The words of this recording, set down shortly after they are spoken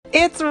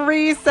It's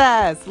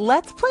recess.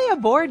 Let's play a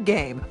board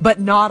game,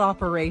 but not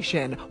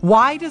Operation.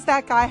 Why does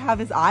that guy have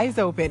his eyes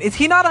open? Is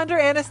he not under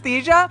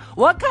anesthesia?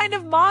 What kind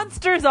of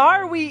monsters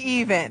are we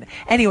even?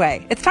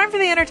 Anyway, it's time for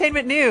the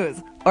entertainment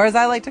news, or as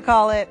I like to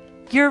call it,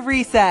 your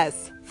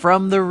recess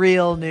from the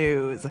real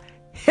news.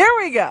 Here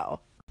we go.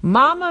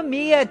 Mamma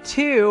Mia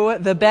 2,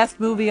 the best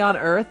movie on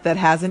earth that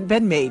hasn't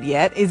been made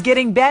yet, is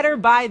getting better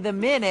by the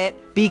minute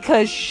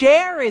because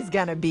Cher is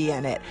gonna be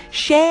in it.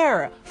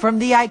 Cher, from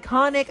the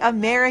iconic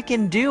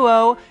American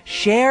duo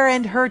Cher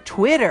and Her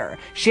Twitter.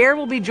 Cher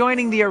will be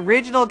joining the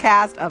original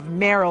cast of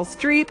Meryl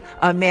Streep,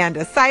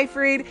 Amanda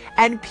Seyfried,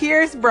 and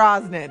Pierce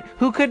Brosnan,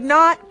 who could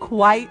not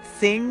quite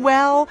sing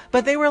well,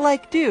 but they were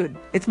like, dude,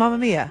 it's Mamma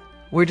Mia.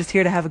 We're just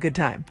here to have a good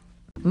time.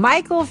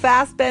 Michael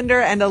Fassbender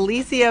and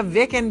Alicia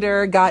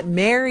Vikander got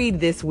married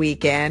this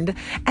weekend,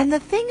 and the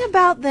thing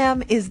about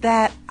them is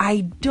that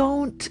I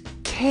don't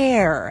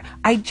care.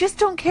 I just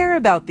don't care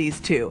about these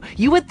two.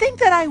 You would think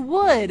that I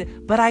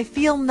would, but I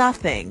feel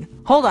nothing.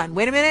 Hold on,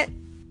 wait a minute.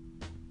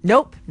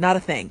 Nope, not a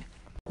thing.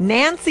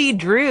 Nancy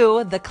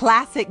Drew, the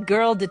classic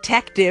girl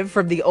detective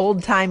from the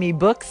old-timey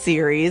book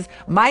series,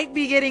 might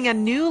be getting a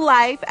new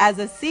life as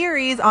a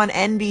series on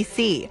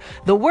NBC.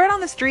 The word on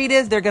the street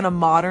is they're gonna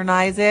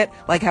modernize it,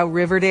 like how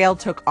Riverdale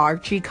took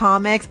Archie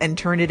comics and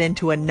turned it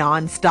into a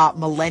non-stop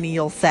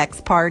millennial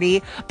sex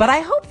party. But I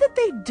hope that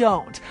they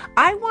don't.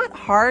 I want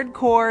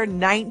hardcore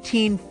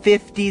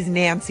 1950s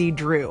Nancy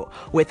Drew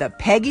with a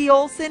Peggy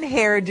Olson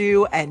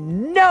hairdo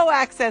and no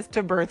access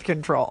to birth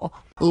control.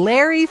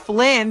 Larry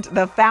Flynt,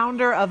 the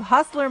founder of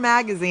Hustler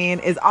magazine,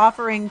 is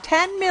offering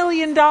 $10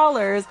 million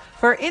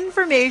for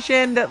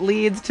information that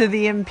leads to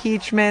the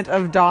impeachment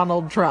of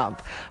Donald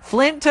Trump.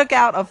 Flynt took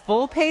out a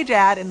full-page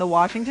ad in the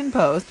Washington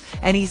Post,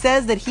 and he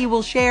says that he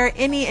will share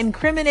any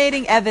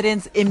incriminating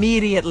evidence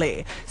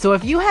immediately. So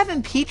if you have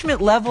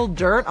impeachment-level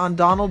dirt on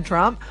Donald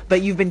Trump,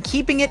 but you've been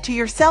keeping it to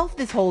yourself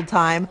this whole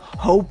time,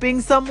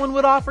 hoping someone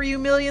would offer you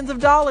millions of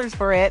dollars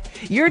for it,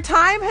 your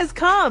time has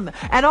come.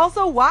 And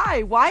also,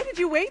 why? Why did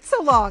you wait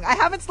so long? I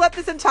haven't slept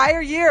this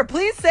entire year.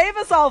 Please save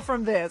us all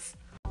from this.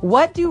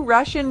 What do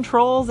Russian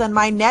trolls and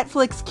my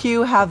Netflix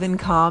queue have in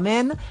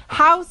common?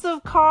 House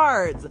of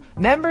Cards.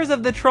 Members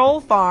of the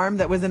troll farm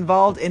that was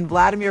involved in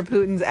Vladimir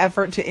Putin's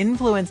effort to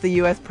influence the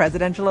US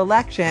presidential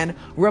election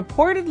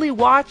reportedly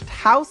watched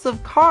House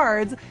of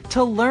Cards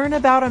to learn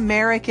about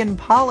American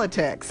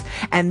politics.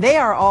 And they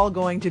are all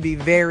going to be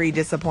very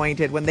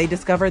disappointed when they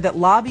discover that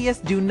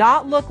lobbyists do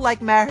not look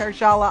like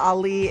Mahershala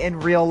Ali in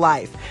real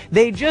life.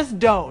 They just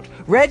don't.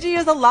 Reggie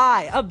is a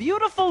lie, a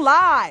beautiful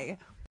lie.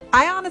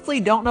 I honestly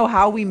don't know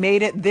how we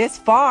made it this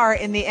far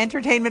in the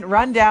entertainment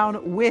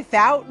rundown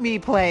without me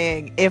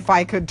playing If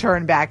I Could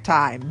Turn Back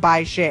Time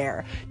by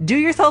Cher. Do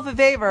yourself a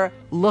favor,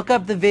 look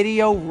up the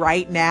video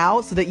right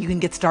now so that you can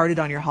get started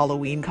on your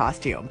Halloween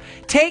costume.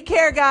 Take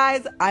care,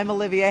 guys. I'm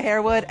Olivia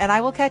Harewood, and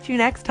I will catch you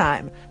next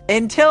time.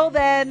 Until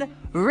then,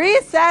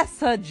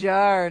 recess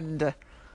adjourned.